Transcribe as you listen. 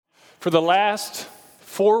For the last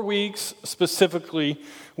 4 weeks specifically,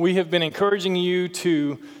 we have been encouraging you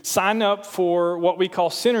to sign up for what we call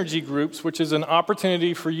synergy groups, which is an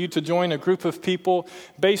opportunity for you to join a group of people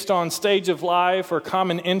based on stage of life or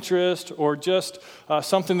common interest or just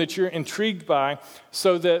something that you're intrigued by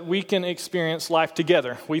so that we can experience life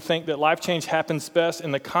together. We think that life change happens best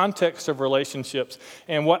in the context of relationships.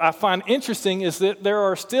 And what I find interesting is that there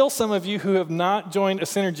are still some of you who have not joined a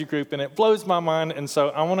synergy group, and it blows my mind. And so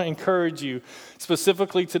I want to encourage you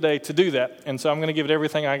specifically today to do that. And so I'm going to give it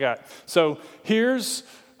everything I got. So here's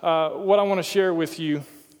what I want to share with you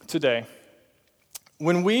today.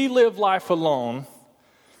 When we live life alone,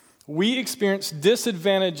 we experience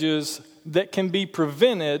disadvantages that can be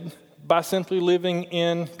prevented by simply living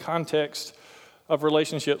in context of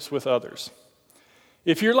relationships with others.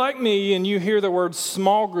 If you're like me and you hear the word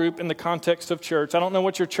small group in the context of church, I don't know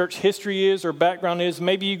what your church history is or background is.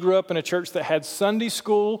 Maybe you grew up in a church that had Sunday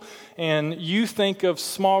school and you think of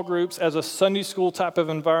small groups as a Sunday school type of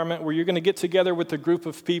environment where you're going to get together with a group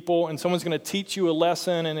of people and someone's going to teach you a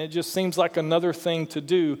lesson and it just seems like another thing to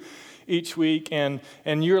do each week, and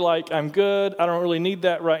you're like, I'm good, I don't really need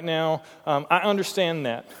that right now. I understand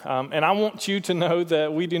that. And I want you to know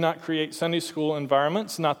that we do not create Sunday school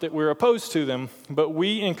environments, not that we're opposed to them, but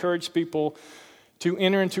we encourage people to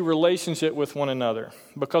enter into relationship with one another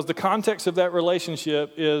because the context of that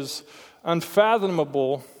relationship is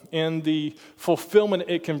unfathomable in the fulfillment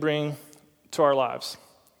it can bring to our lives.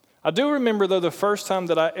 I do remember, though, the first time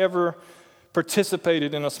that I ever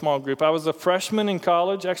participated in a small group. I was a freshman in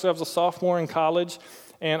college. Actually, I was a sophomore in college,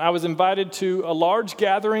 and I was invited to a large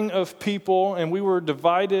gathering of people, and we were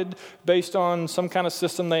divided based on some kind of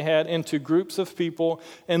system they had into groups of people,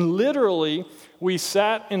 and literally, we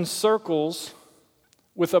sat in circles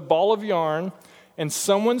with a ball of yarn, and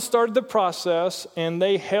someone started the process, and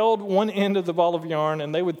they held one end of the ball of yarn,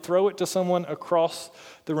 and they would throw it to someone across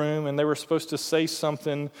the room, and they were supposed to say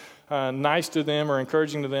something nice to them or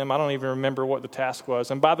encouraging to them. I don't even remember what the task was.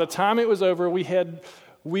 And by the time it was over, we had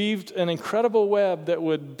weaved an incredible web that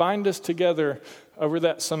would bind us together over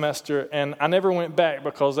that semester. And I never went back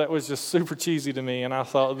because that was just super cheesy to me. And I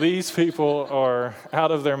thought, these people are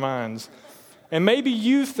out of their minds. And maybe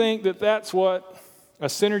you think that that's what a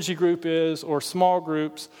synergy group is or small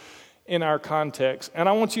groups in our context. And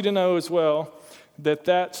I want you to know as well that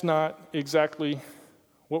that's not exactly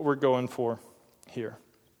what we're going for here.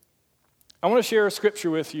 I want to share a scripture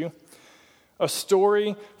with you, a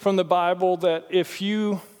story from the Bible that if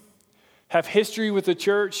you have history with the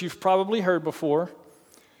church, you've probably heard before,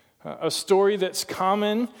 a story that's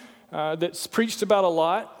common, that's preached about a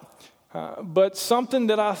lot, but something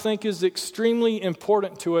that I think is extremely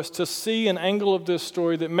important to us to see an angle of this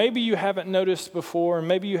story that maybe you haven't noticed before, and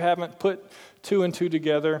maybe you haven't put two and two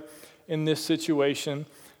together in this situation.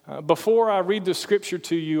 Before I read the scripture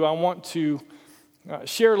to you, I want to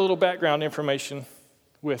share a little background information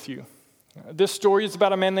with you. This story is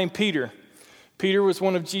about a man named Peter. Peter was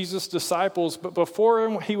one of Jesus' disciples, but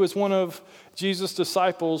before he was one of Jesus'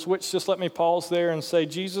 disciples, which just let me pause there and say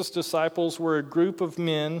Jesus' disciples were a group of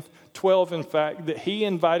men, 12 in fact, that he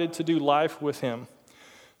invited to do life with him.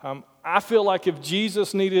 I feel like if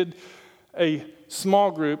Jesus needed a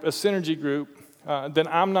small group, a synergy group, then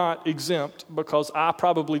I'm not exempt because I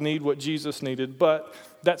probably need what Jesus needed, but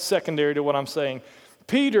that's secondary to what I'm saying.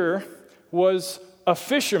 Peter was a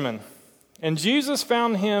fisherman, and Jesus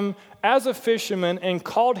found him as a fisherman and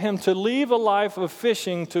called him to leave a life of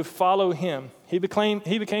fishing to follow him. He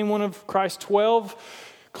became one of Christ's 12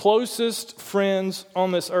 closest friends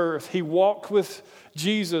on this earth. He walked with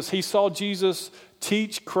Jesus. He saw Jesus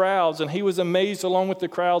teach crowds, and he was amazed along with the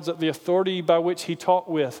crowds at the authority by which he taught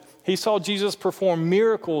with. He saw Jesus perform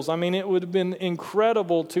miracles. I mean, it would have been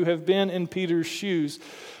incredible to have been in Peter's shoes.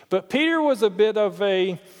 But Peter was a bit of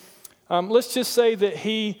a, let's just say that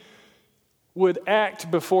he would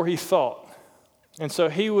act before he thought. And so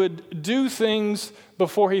he would do things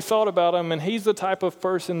before he thought about them, and he's the type of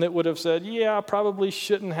person that would have said, yeah, I probably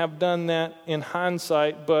shouldn't have done that in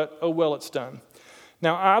hindsight, but oh well, it's done.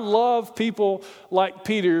 Now, I love people like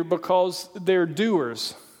Peter because they're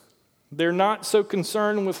doers. They're not so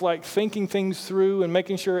concerned with like thinking things through and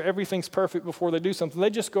making sure everything's perfect before they do something. They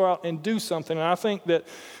just go out and do something. And I think that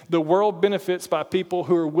the world benefits by people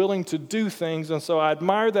who are willing to do things. And so I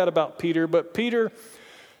admire that about Peter. But Peter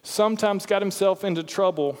sometimes got himself into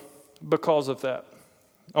trouble because of that.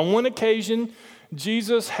 On one occasion,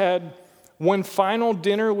 Jesus had one final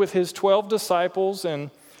dinner with his 12 disciples. And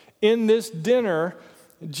in this dinner,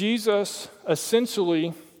 Jesus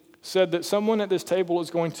essentially said that someone at this table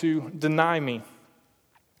is going to deny me.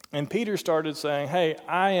 And Peter started saying, hey,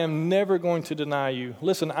 I am never going to deny you.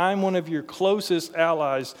 Listen, I'm one of your closest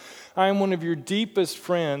allies. I am one of your deepest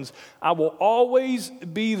friends. I will always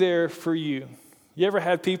be there for you. You ever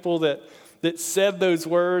had people that said those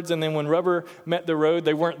words, and then when rubber met the road,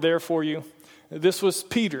 they weren't there for you? This was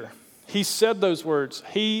Peter. He said those words.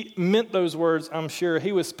 He meant those words, I'm sure.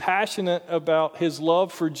 He was passionate about his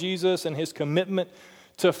love for Jesus and his commitment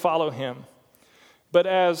to follow him. But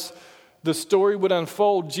as the story would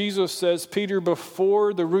unfold, Jesus says, Peter,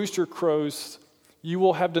 before the rooster crows, you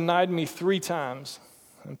will have denied me 3 times.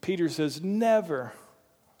 And Peter says, never.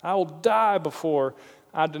 I will die before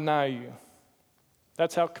I deny you.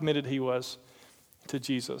 That's how committed he was to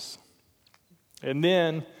Jesus. And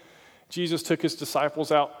then Jesus took his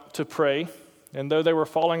disciples out to pray. And though they were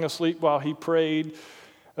falling asleep while he prayed,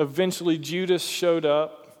 eventually Judas showed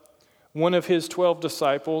up, one of his 12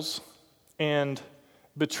 disciples, and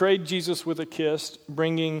betrayed Jesus with a kiss,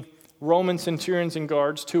 bringing Roman centurions and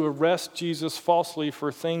guards to arrest Jesus falsely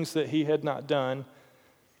for things that he had not done.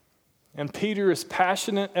 And Peter, as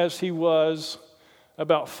passionate as he was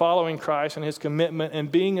about following Christ and his commitment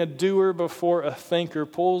and being a doer before a thinker,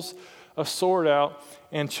 pulls a sword out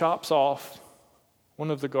and chops off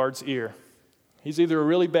one of the guard's ear. He's either a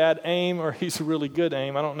really bad aim or he's a really good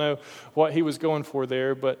aim. I don't know what he was going for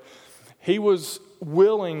there, but he was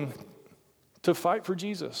willing to fight for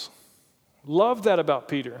Jesus. Love that about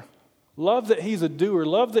Peter. Love that he's a doer.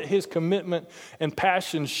 Love that his commitment and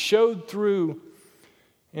passion showed through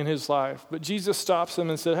in his life. But Jesus stops him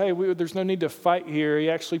and said, hey, there's no need to fight here. He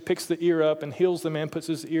actually picks the ear up and heals the man, puts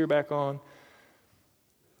his ear back on.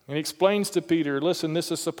 And he explains to Peter, listen,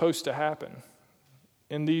 this is supposed to happen.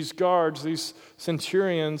 And these guards, these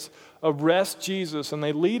centurions, arrest Jesus and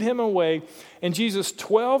they lead him away. And Jesus'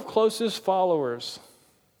 12 closest followers,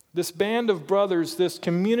 this band of brothers, this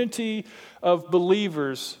community of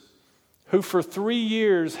believers who for 3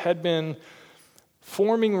 years had been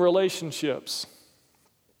forming relationships,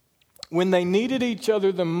 when they needed each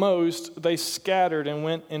other the most, they scattered and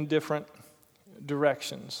went in different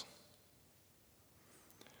directions.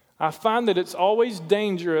 I find that it's always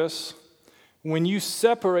dangerous when you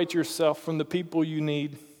separate yourself from the people you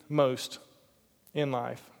need most in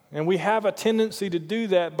life. And we have a tendency to do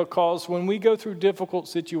that because when we go through difficult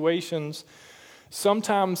situations,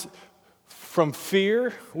 sometimes from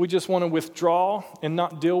fear, we just want to withdraw and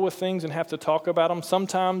not deal with things and have to talk about them.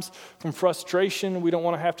 Sometimes from frustration, we don't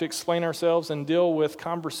want to have to explain ourselves and deal with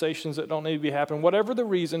conversations that don't need to be happening. Whatever the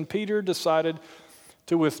reason, Peter decided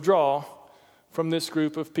to withdraw from this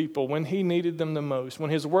group of people when he needed them the most, when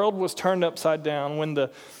his world was turned upside down, when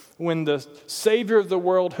the Savior of the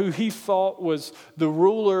world, who he thought was the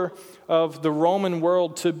ruler of the Roman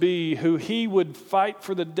world to be, who he would fight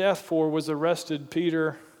for the death for, was arrested,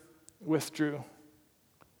 Peter withdrew.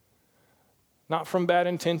 Not from bad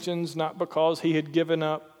intentions, not because he had given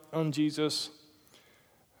up on Jesus,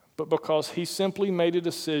 but because he simply made a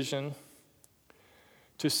decision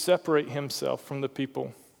to separate himself from the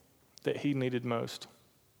people that he needed most.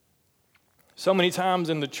 So many times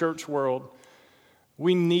in the church world,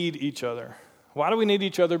 we need each other. Why do we need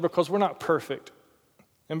each other? Because we're not perfect.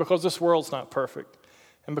 And because this world's not perfect.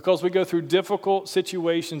 And because we go through difficult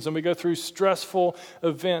situations and we go through stressful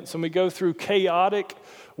events and we go through chaotic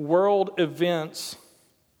world events.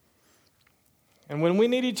 And when we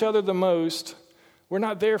need each other the most, we're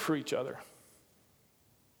not there for each other.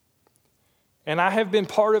 And I have been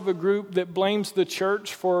part of a group that blames the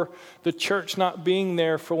church for the church not being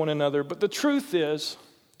there for one another. But the truth is,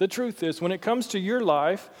 when it comes to your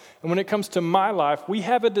life and when it comes to my life, we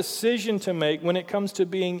have a decision to make when it comes to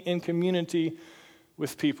being in community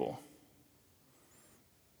with people.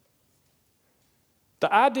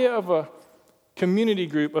 The idea of a community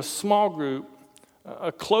group, a small group,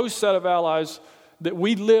 a close set of allies that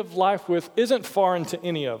we live life with isn't foreign to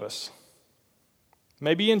any of us.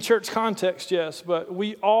 Maybe in church context, yes, but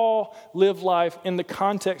we all live life in the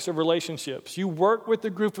context of relationships. You work with a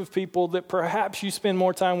group of people that perhaps you spend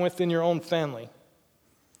more time with than your own family.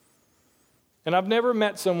 And I've never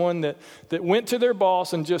met someone that went to their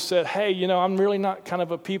boss and just said, hey, I'm really not kind of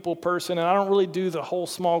a people person and I don't really do the whole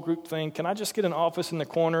small group thing. Can I just get an office in the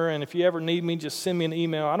corner, and if you ever need me, just send me an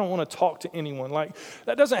email. I don't want to talk to anyone. Like,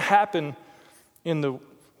 that doesn't happen in the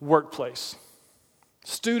workplace.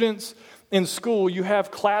 Students in school, you have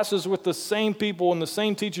classes with the same people and the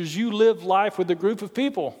same teachers. You live life with a group of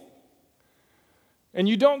people. And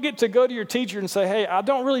you don't get to go to your teacher and say, hey, I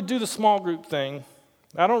don't really do the small group thing.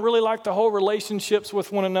 I don't really like the whole relationships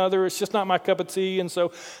with one another. It's just not my cup of tea. And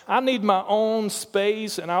so I need my own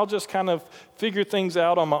space, and I'll just kind of figure things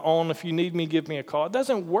out on my own. If you need me, give me a call. It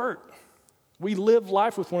doesn't work We live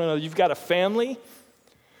life with one another. You've got a family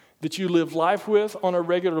that you live life with on a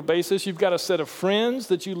regular basis. You've got a set of friends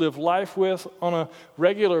that you live life with on a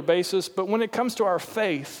regular basis. But when it comes to our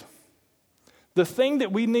faith, the thing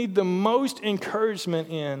that we need the most encouragement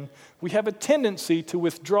in, we have a tendency to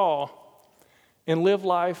withdraw and live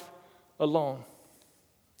life alone.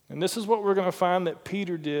 And this is what we're going to find that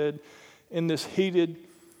Peter did in this heated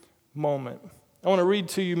moment. I want to read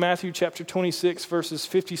to you Matthew chapter 26, verses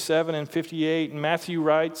 57 and 58. And Matthew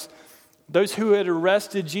writes, "Those who had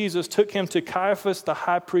arrested Jesus took him to Caiaphas the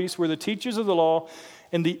high priest, where the teachers of the law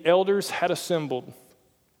and the elders had assembled.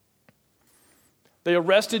 They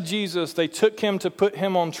arrested Jesus. They took him to put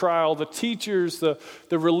him on trial. The teachers, the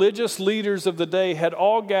religious leaders of the day had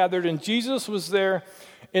all gathered, and Jesus was there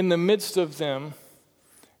in the midst of them."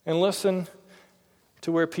 And listen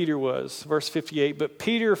to where Peter was. Verse 58, "But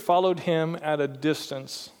Peter followed him at a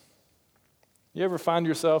distance." You ever find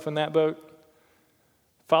yourself in that boat?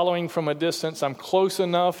 Following from a distance. I'm close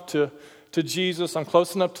enough to Jesus. I'm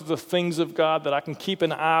close enough to the things of God that I can keep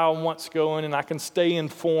an eye on what's going and I can stay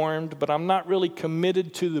informed, but I'm not really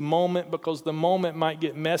committed to the moment because the moment might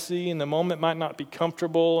get messy and the moment might not be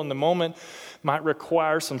comfortable and the moment might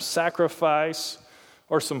require some sacrifice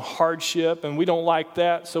or some hardship, and we don't like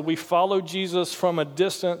that, so we follow Jesus from a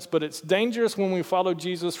distance. But it's dangerous when we follow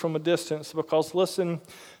Jesus from a distance, because listen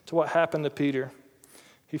to what happened to Peter.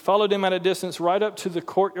 He followed him at a distance right up to the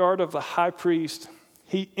courtyard of the high priest.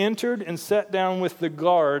 He entered and sat down with the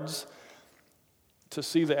guards to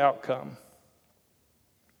see the outcome.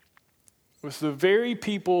 With the very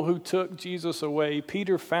people who took Jesus away,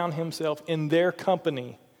 Peter found himself in their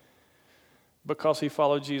company because he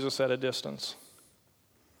followed Jesus at a distance.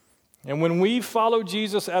 And when we follow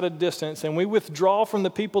Jesus at a distance and we withdraw from the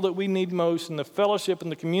people that we need most and the fellowship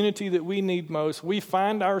and the community that we need most, we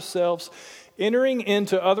find ourselves entering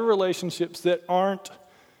into other relationships that aren't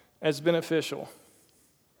as beneficial.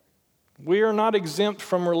 We are not exempt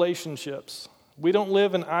from relationships. We don't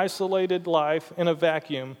live an isolated life in a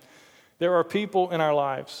vacuum. There are people in our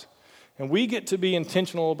lives, and we get to be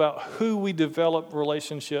intentional about who we develop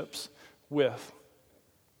relationships with.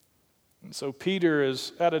 And so Peter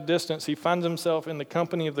is at a distance. He finds himself in the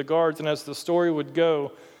company of the guards, and as the story would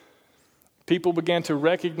go, people began to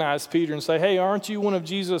recognize Peter and say, "Hey, aren't you one of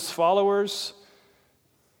Jesus' followers?"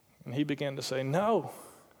 And he began to say, No,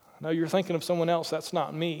 you're thinking of someone else. That's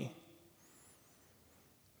not me."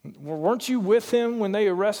 "Weren't you with him when they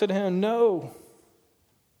arrested him?" "No,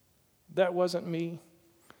 that wasn't me."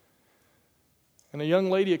 And a young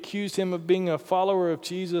lady accused him of being a follower of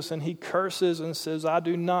Jesus, and he curses and says, "I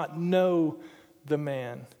do not know the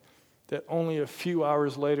man that only a few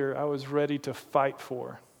hours later I was ready to fight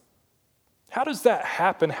for." How does that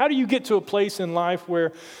happen? How do you get to a place in life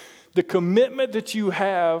where the commitment that you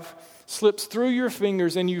have slips through your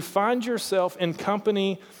fingers and you find yourself in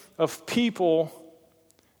company of people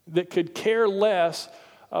that could care less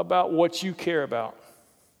about what you care about?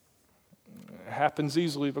 It happens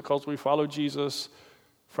easily because we follow Jesus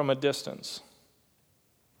from a distance.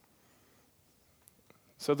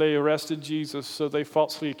 So they arrested Jesus, so they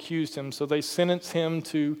falsely accused him, so they sentenced him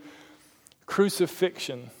to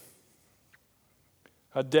crucifixion,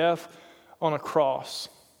 a death on a cross.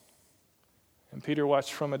 And Peter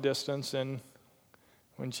watched from a distance, and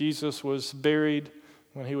when Jesus was buried,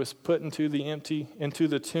 when he was put into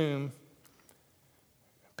the tomb,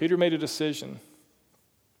 Peter made a decision.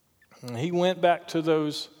 And he went back to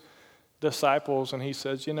those disciples and he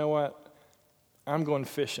says, "You know what? I'm going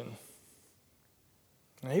fishing."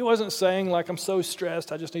 And he wasn't saying like, "I'm so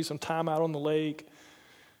stressed, I just need some time out on the lake."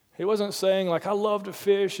 He wasn't saying like, "I love to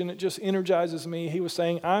fish and it just energizes me." He was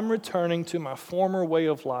saying, "I'm returning to my former way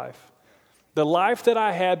of life, the life that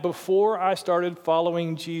I had before I started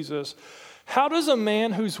following Jesus." How does a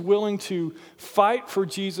man who's willing to fight for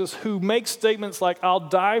Jesus, who makes statements like, "I'll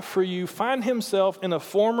die for you," find himself in a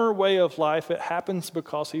former way of life? It happens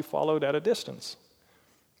because he followed at a distance.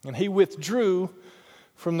 And he withdrew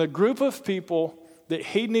from the group of people that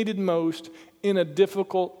he needed most in a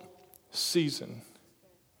difficult season.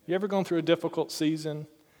 You ever gone through a difficult season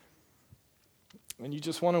and you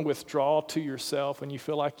just want to withdraw to yourself and you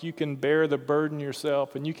feel like you can bear the burden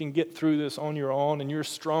yourself and you can get through this on your own and you're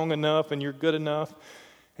strong enough and you're good enough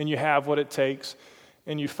and you have what it takes,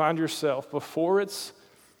 and you find yourself before it's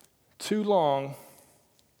too long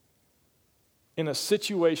in a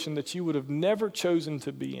situation that you would have never chosen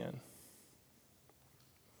to be in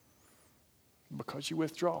because you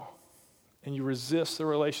withdraw and you resist the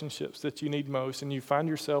relationships that you need most, and you find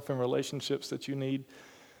yourself in relationships that you need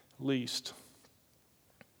least.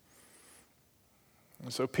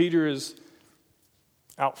 And so Peter is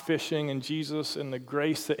out fishing, and Jesus and the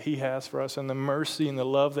grace that he has for us and the mercy and the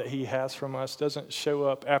love that he has from us doesn't show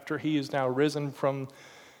up after he is now risen from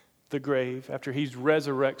the grave, after he's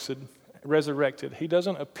resurrected. He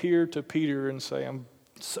doesn't appear to Peter and say, I'm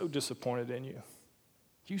so disappointed in you.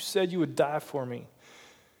 You said you would die for me,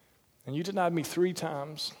 and you denied me 3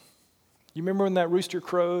 times. You remember when that rooster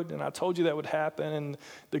crowed and I told you that would happen, and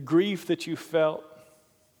the grief that you felt?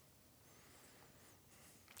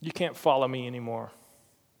 You can't follow me anymore.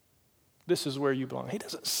 This is where you belong. He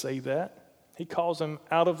doesn't say that. He calls him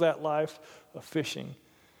out of that life of fishing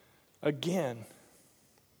again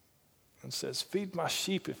and says, feed my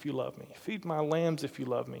sheep if you love me. Feed my lambs if you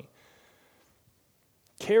love me.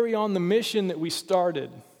 Carry on the mission that we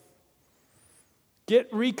started.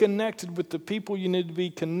 Get reconnected with the people you need to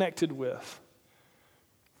be connected with.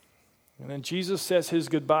 And then Jesus says his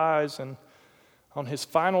goodbyes, and on his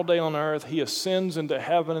final day on earth, he ascends into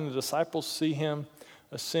heaven, and the disciples see him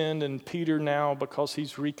ascend. And Peter now, because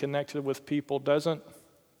he's reconnected with people, doesn't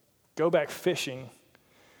go back fishing.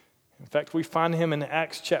 In fact, we find him in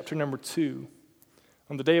Acts chapter number 2.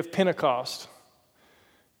 On the day of Pentecost,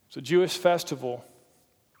 it's a Jewish festival,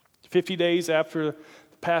 50 days after the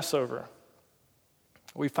Passover.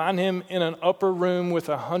 We find him in an upper room with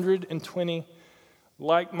 120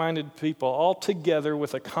 like-minded people, all together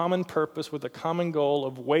with a common purpose, with a common goal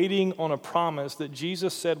of waiting on a promise that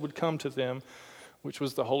Jesus said would come to them, which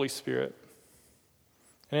was the Holy Spirit.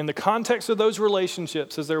 And in the context of those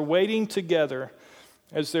relationships, as they're waiting together,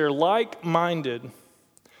 as they're like-minded,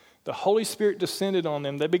 the Holy Spirit descended on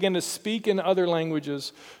them. They began to speak in other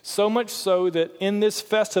languages, so much so that in this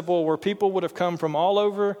festival where people would have come from all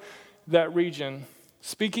over that region,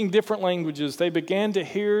 speaking different languages, they began to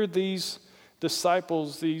hear these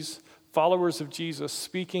disciples, these followers of Jesus,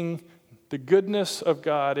 speaking the goodness of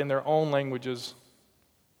God in their own languages.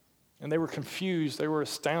 And they were confused. They were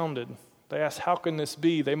astounded. They asked, how can this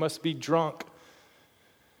be? They must be drunk.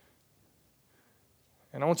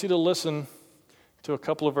 And I want you to listen to a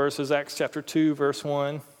couple of verses, Acts chapter 2, verse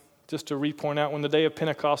 1, just to re-point out, when the day of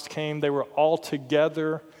Pentecost came, they were all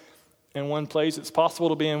together in one place. It's possible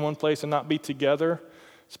to be in one place and not be together.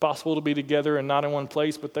 It's possible to be together and not in one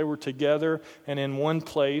place, but they were together and in one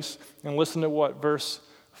place. And listen to what verse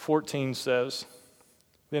 14 says.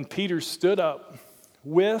 Then Peter stood up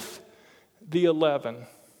with the 11,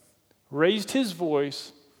 raised his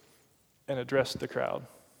voice, and addressed the crowd.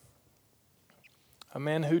 A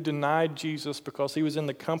man who denied Jesus because he was in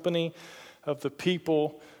the company of the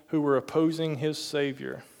people who were opposing his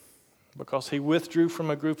Savior, because he withdrew from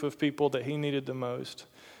a group of people that he needed the most,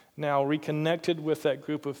 now reconnected with that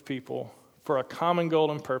group of people for a common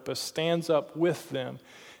goal and purpose, stands up with them.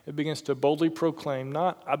 It begins to boldly proclaim,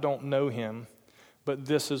 not, I don't know him, but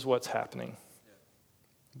this is what's happening.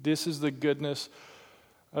 This is the goodness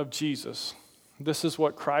of Jesus. This is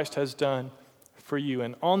what Christ has done for you.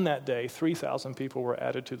 And on that day, 3,000 people were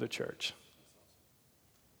added to the church.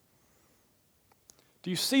 Do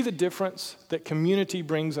you see the difference that community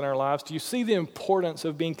brings in our lives? Do you see the importance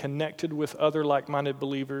of being connected with other like-minded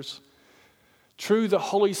believers? True, the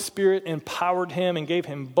Holy Spirit empowered him and gave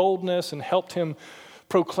him boldness and helped him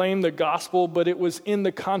proclaim the gospel, but it was in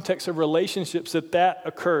the context of relationships that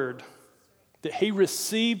occurred, that he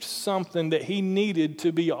received something that he needed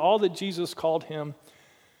to be all that Jesus called him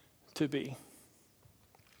to be.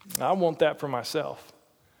 I want that for myself.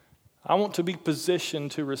 I want to be positioned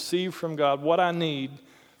to receive from God what I need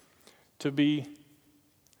to be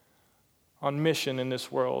on mission in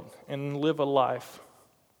this world and live a life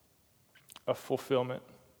of fulfillment.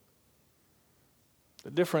 The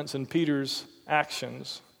difference in Peter's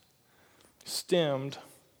actions stemmed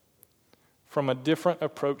from a different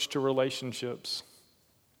approach to relationships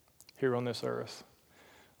here on this earth.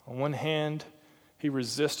 On one hand, he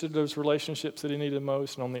resisted those relationships that he needed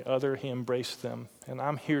most, and on the other, he embraced them. And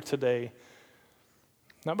I'm here today,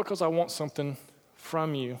 not because I want something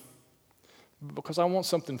from you, but because I want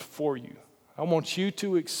something for you. I want you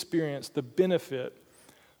to experience the benefit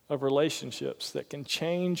of relationships that can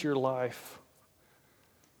change your life.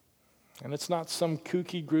 And it's not some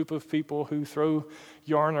kooky group of people who throw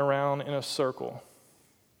yarn around in a circle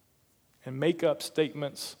and make up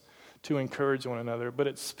statements to encourage one another, but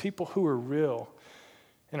it's people who are real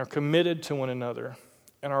and are committed to one another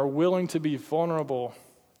and are willing to be vulnerable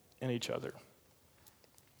in each other.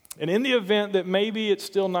 And in the event that maybe it's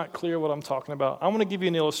still not clear what I'm talking about, I want to give you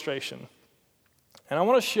an illustration. And I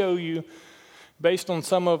want to show you, based on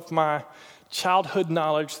some of my childhood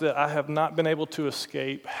knowledge that I have not been able to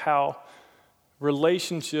escape, how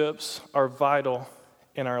relationships are vital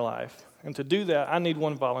in our life. And to do that, I need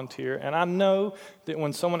one volunteer. And I know that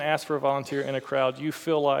when someone asks for a volunteer in a crowd, you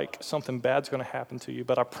feel like something bad's going to happen to you.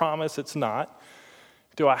 But I promise it's not.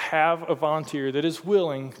 Do I have a volunteer that is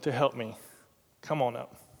willing to help me? Come on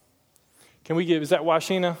up. Can we give, is that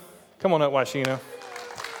Washina? Come on up, Washina.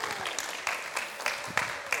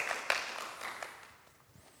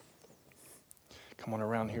 Come on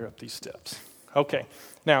around here up these steps. Okay.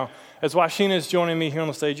 Now, as Washina is joining me here on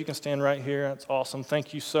the stage, you can stand right here. That's awesome.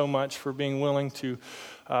 Thank you so much for being willing to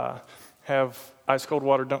have ice cold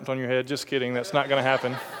water dumped on your head. Just kidding. That's not going to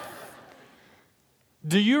happen.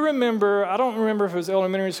 Do you remember, I don't remember if it was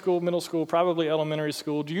elementary school, middle school, probably elementary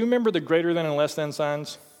school. Do you remember the greater than and less than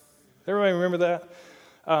signs? Everybody remember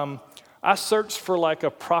that? I searched for like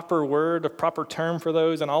a proper word, a proper term for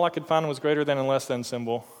those, and all I could find was greater than and less than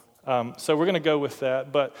symbol. So we're going to go with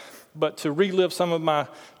that. But to relive some of my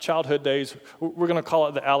childhood days, we're going to call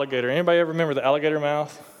it the alligator. Anybody ever remember the alligator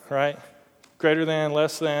mouth, right? Greater than,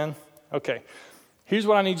 less than. Okay. Here's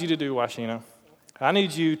what I need you to do, Washina. I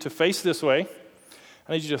need you to face this way.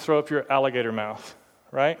 I need you to throw up your alligator mouth,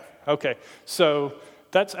 right? Okay. So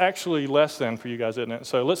that's actually less than for you guys, isn't it?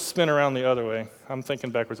 So let's spin around the other way. I'm thinking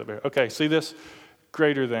backwards up here. Okay. See this?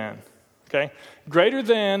 Greater than. Okay. Greater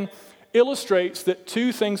than illustrates that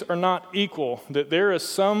two things are not equal, that there is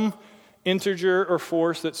some integer or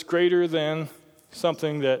force that's greater than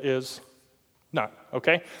something that is not,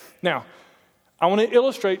 okay? Now, I want to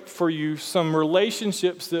illustrate for you some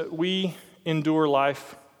relationships that we endure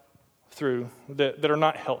life through that are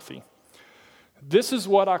not healthy. This is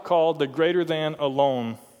what I call the greater than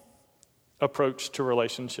alone approach to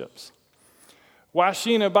relationships.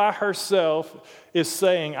 Washina by herself is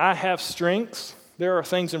saying, I have strengths. There are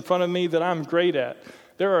things in front of me that I'm great at.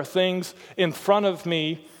 There are things in front of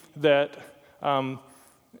me that I'm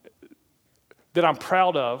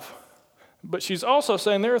proud of. But she's also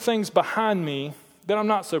saying there are things behind me that I'm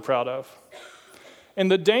not so proud of. And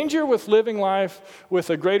the danger with living life with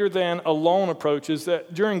a greater than alone approach is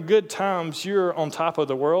that during good times, you're on top of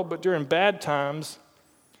the world, but during bad times,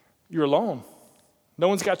 you're alone. No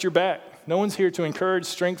one's got your back. No one's here to encourage,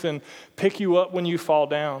 strengthen, pick you up when you fall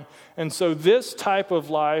down. And so this type of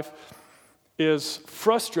life is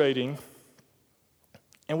frustrating.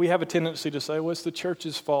 And we have a tendency to say, well, it's the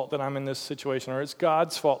church's fault that I'm in this situation, or it's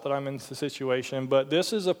God's fault that I'm in this situation. But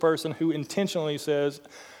this is a person who intentionally says,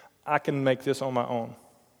 I can make this on my own.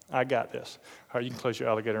 I got this. All right, you can close your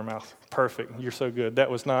alligator mouth. Perfect. You're so good.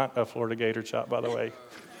 That was not a Florida gator chop, by the way.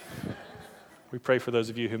 We pray for those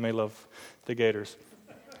of you who may love the gators.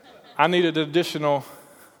 I need an additional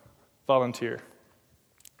volunteer.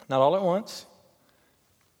 Not all at once.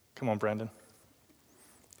 Come on, Brandon.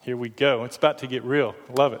 Here we go. It's about to get real.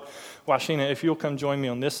 Love it. Washina, if you'll come join me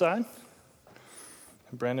on this side.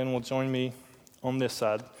 Brandon will join me on this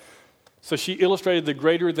side. So she illustrated the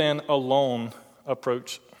greater than alone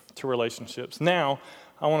approach to relationships. Now,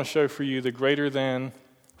 I want to show for you the greater than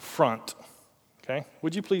front. Okay?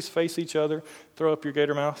 Would you please face each other? Throw up your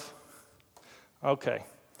gator mouth. Okay.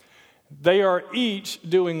 They are each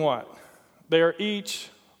doing what? They are each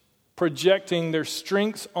projecting their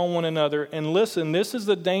strengths on one another. And listen, this is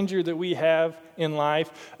the danger that we have in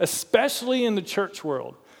life, especially in the church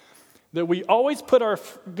world, that we always put our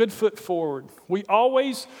good foot forward. We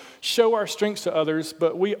always show our strengths to others,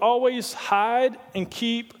 but we always hide and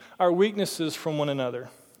keep our weaknesses from one another.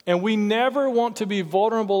 And we never want to be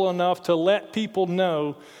vulnerable enough to let people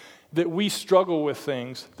know that we struggle with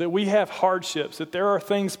things, that we have hardships, that there are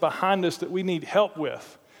things behind us that we need help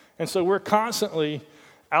with. And so we're constantly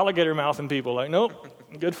alligator mouthing people like,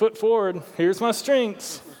 nope, good foot forward. Here's my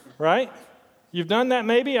strengths, right? You've done that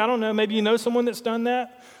maybe? I don't know. Maybe you know someone that's done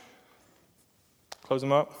that. Close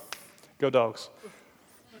them up. Go dogs.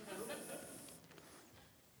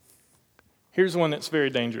 Here's one that's very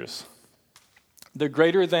dangerous. The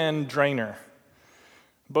greater than drainer.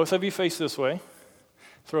 Both of you face this way.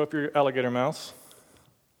 Throw up your alligator mouths.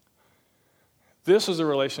 This is a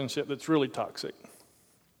relationship that's really toxic.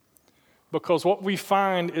 Because what we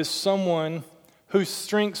find is someone whose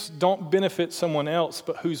strengths don't benefit someone else,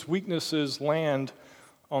 but whose weaknesses land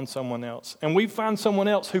on someone else. And we find someone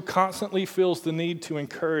else who constantly feels the need to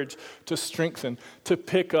encourage, to strengthen, to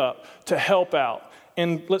pick up, to help out.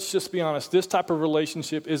 And let's just be honest, this type of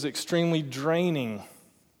relationship is extremely draining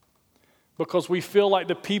because we feel like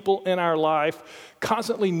the people in our life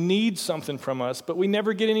constantly need something from us, but we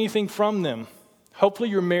never get anything from them. Hopefully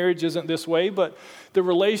your marriage isn't this way, but the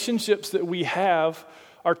relationships that we have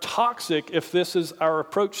are toxic if this is our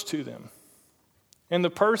approach to them. And the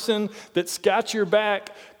person that's got your back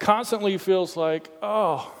constantly feels like,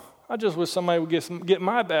 oh, I just wish somebody would get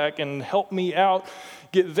my back and help me out,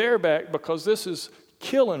 get their back, because this is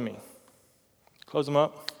killing me. Close them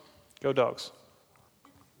up. Go Dogs.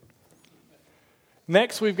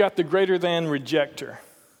 Next, we've got the greater than rejecter.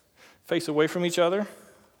 Face away from each other.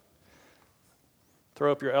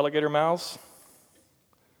 Throw up your alligator mouths.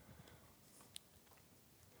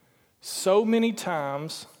 So many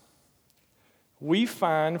times, we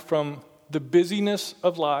find from the busyness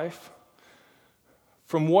of life,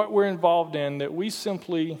 from what we're involved in, that we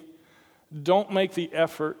simply don't make the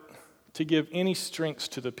effort to give any strengths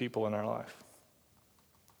to the people in our life.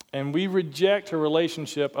 And we reject a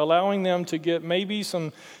relationship, allowing them to get maybe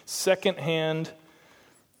some secondhand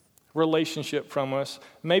relationship from us.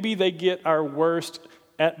 Maybe they get our worst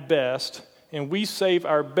at best, and we save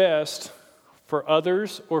our best for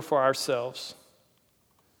others or for ourselves.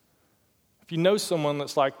 If you know someone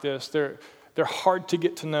that's like this, they're hard to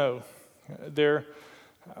get to know. They're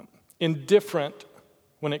indifferent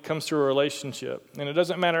when it comes to a relationship. And it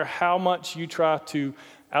doesn't matter how much you try to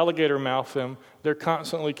alligator mouth them, they're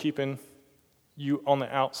constantly keeping you on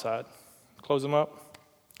the outside. Close them up.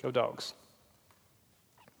 Go Dogs.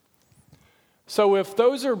 So if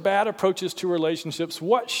those are bad approaches to relationships,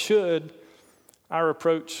 what should our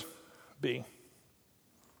approach be?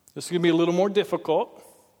 This is going to be a little more difficult.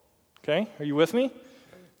 Okay, are you with me?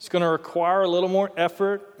 It's going to require a little more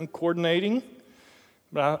effort and coordinating,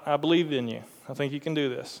 but I believe in you. I think you can do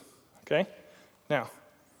this. Okay? Now,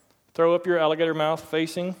 throw up your alligator mouth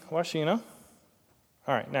facing Washina.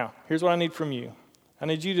 All right, now, here's what I need from you. I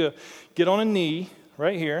need you to get on a knee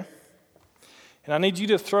right here, and I need you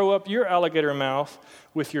to throw up your alligator mouth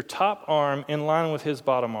with your top arm in line with his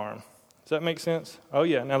bottom arm. Does that make sense? Oh,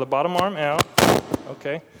 yeah. Now the bottom arm out.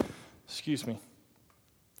 Okay. Excuse me.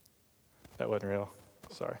 That wasn't real.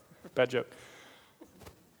 Sorry. Bad joke.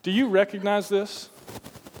 Do you recognize this?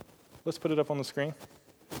 Let's put it up on the screen.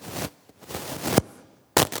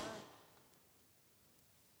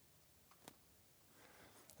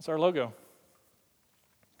 It's our logo.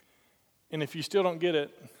 And if you still don't get it,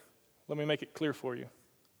 let me make it clear for you.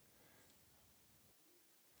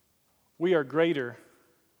 We are greater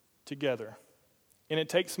together. And it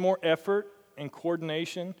takes more effort and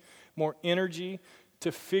coordination, more energy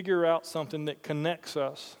to figure out something that connects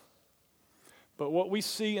us. But what we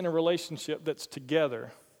see in a relationship that's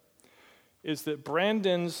together is that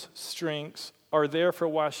Brandon's strengths are there for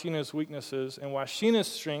Washina's weaknesses, and Washina's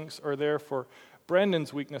strengths are there for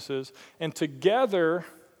Brandon's weaknesses, and together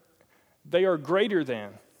they are greater than.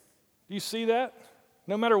 Do you see that?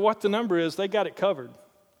 No matter what the number is, they got it covered.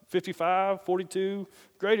 55, 42,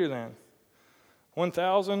 greater than.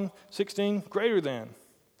 1,000, 16, greater than.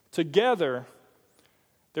 Together,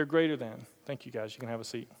 they're greater than. Thank you, guys. You can have a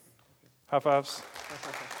seat. High fives.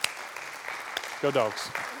 Go Dogs.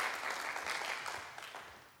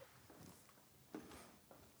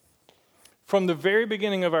 From the very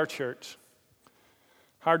beginning of our church,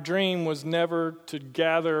 our dream was never to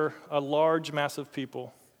gather a large mass of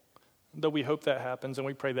people, though we hope that happens and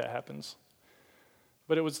we pray that happens.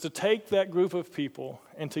 But it was to take that group of people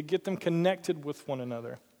and to get them connected with one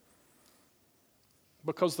another.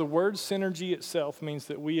 Because the word synergy itself means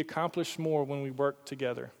that we accomplish more when we work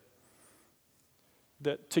together.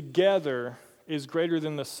 That together is greater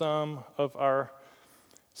than the sum of our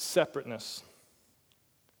separateness.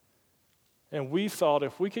 And we thought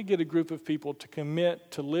if we could get a group of people to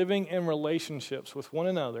commit to living in relationships with one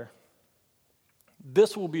another,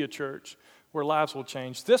 this will be a church where lives will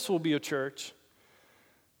change. This will be a church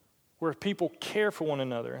where people care for one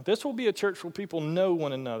another. This will be a church where people know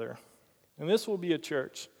one another. And this will be a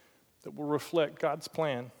church that will reflect God's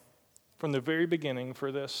plan from the very beginning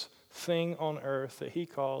for this thing on earth that he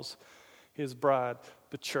calls his bride,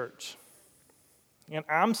 the church. And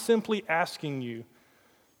I'm simply asking you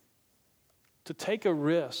to take a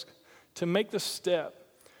risk, to make the step,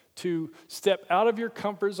 to step out of your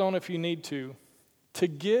comfort zone if you need to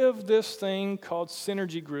give this thing called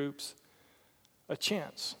synergy groups a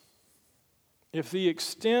chance. If the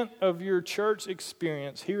extent of your church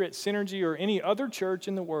experience here at Synergy or any other church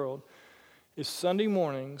in the world is Sunday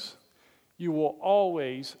mornings, you will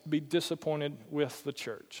always be disappointed with the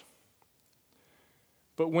church.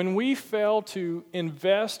 But when we fail to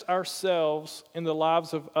invest ourselves in the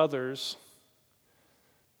lives of others,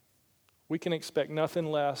 we can expect nothing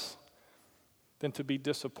less than to be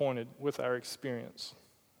disappointed with our experience.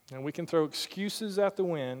 And we can throw excuses at the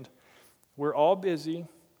wind. We're all busy.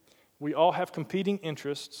 We all have competing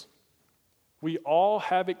interests. We all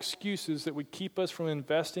have excuses that would keep us from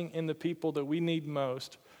investing in the people that we need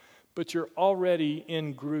most. But you're already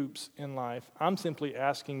in groups in life. I'm simply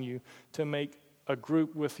asking you to make a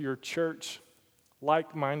group with your church,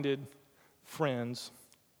 like-minded friends,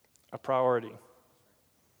 a priority.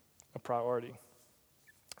 A priority.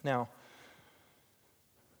 Now,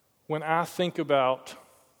 when I think about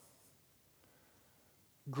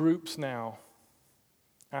groups now,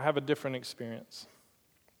 I have a different experience.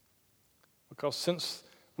 Because since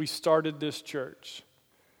we started this church,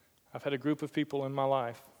 I've had a group of people in my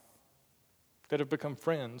life that have become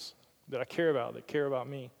friends, that I care about, that care about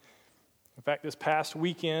me. In fact, this past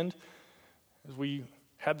weekend, as we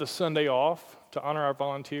had the Sunday off to honor our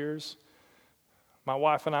volunteers, my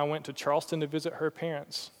wife and I went to Charleston to visit her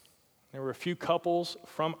parents. There were a few couples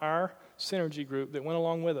from our Synergy group that went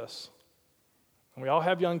along with us. And we all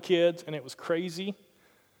have young kids, and it was crazy,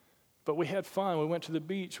 but we had fun. We went to the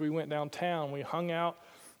beach, we went downtown, we hung out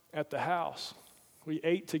at the house. We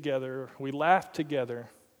ate together, we laughed together.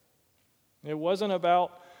 It wasn't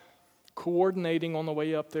about coordinating on the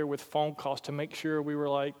way up there with phone calls to make sure we were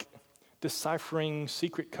like deciphering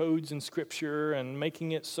secret codes in Scripture and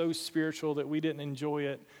making it so spiritual that we didn't enjoy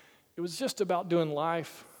it. It was just about doing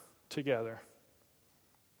life together.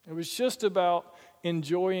 It was just about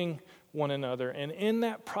enjoying one another. And in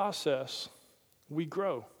that process, we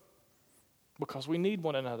grow because we need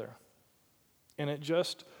one another. And it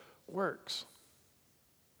just works.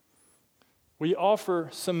 We offer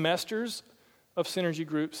semesters of Synergy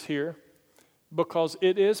groups here because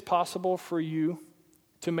it is possible for you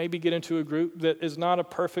to maybe get into a group that is not a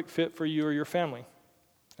perfect fit for you or your family.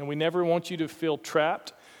 And we never want you to feel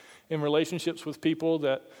trapped in relationships with people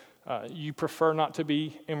that you prefer not to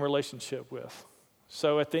be in relationship with.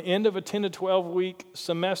 So at the end of a 10 to 12 week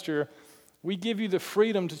semester, we give you the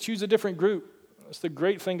freedom to choose a different group. That's the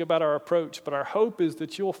great thing about our approach. But our hope is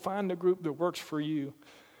that you'll find a group that works for you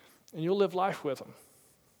and you'll live life with them.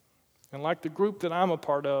 And like the group that I'm a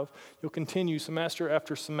part of, you'll continue semester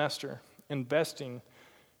after semester investing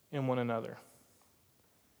in one another.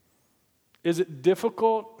 Is it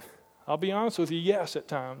difficult? I'll be honest with you, yes, at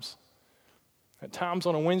times. At times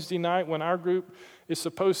on a Wednesday night when our group is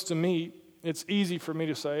supposed to meet, it's easy for me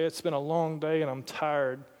to say, it's been a long day and I'm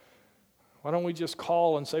tired. Why don't we just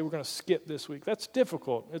call and say we're going to skip this week? That's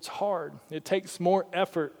difficult. It's hard. It takes more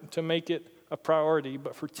effort to make it a priority.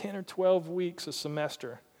 But for 10 or 12 weeks a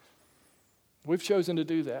semester, we've chosen to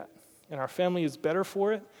do that. And our family is better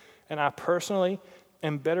for it. And I personally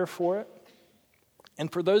am better for it.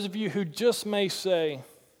 And for those of you who just may say,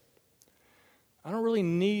 I don't really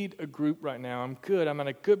need a group right now. I'm good. I'm in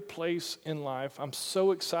a good place in life. I'm so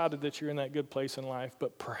excited that you're in that good place in life.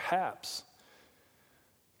 But perhaps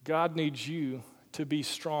God needs you to be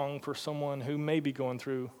strong for someone who may be going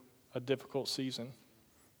through a difficult season.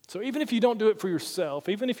 So even if you don't do it for yourself,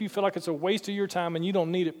 even if you feel like it's a waste of your time and you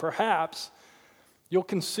don't need it, perhaps you'll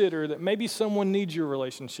consider that maybe someone needs your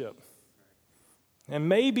relationship. And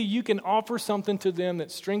maybe you can offer something to them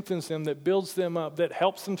that strengthens them, that builds them up, that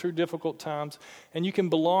helps them through difficult times, and you can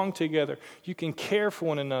belong together. You can care for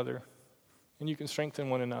one another, and you can strengthen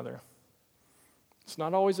one another. It's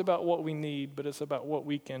not always about what we need, but it's about what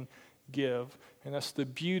we can give. And that's the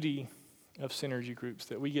beauty of Synergy groups,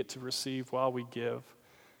 that we get to receive while we give.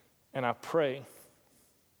 And I pray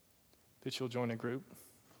that you'll join a group.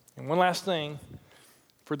 And one last thing,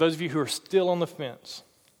 for those of you who are still on the fence,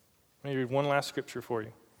 let me read one last scripture for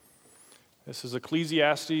you. This is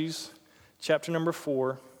Ecclesiastes chapter number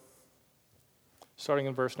 4, starting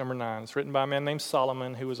in verse number 9. It's written by a man named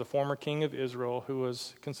Solomon, who was a former king of Israel, who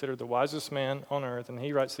was considered the wisest man on earth. And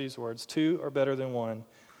he writes these words, 2 are better than 1,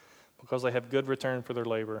 because they have good return for their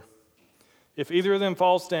labor. If either of them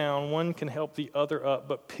falls down, one can help the other up,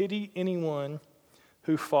 but pity anyone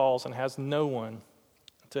who falls and has no one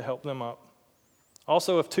to help them up.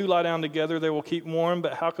 Also, if two lie down together, they will keep warm,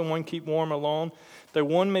 but how can one keep warm alone? Though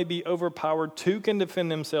one may be overpowered, two can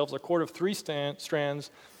defend themselves. A cord of 3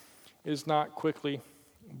 strands is not quickly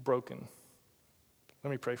broken.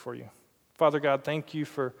 Let me pray for you. Father God, thank you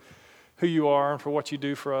for who you are and for what you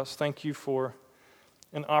do for us. Thank you for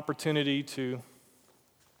an opportunity to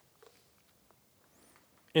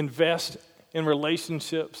invest in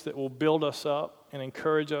relationships that will build us up and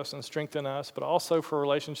encourage us and strengthen us, but also for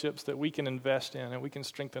relationships that we can invest in and we can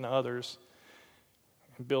strengthen others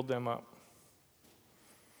and build them up.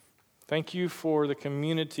 Thank you for the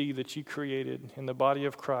community that you created in the body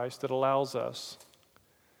of Christ that allows us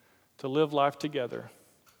to live life together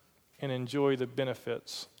and enjoy the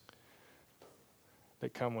benefits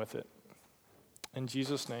that come with it. In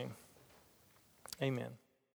Jesus' name, amen.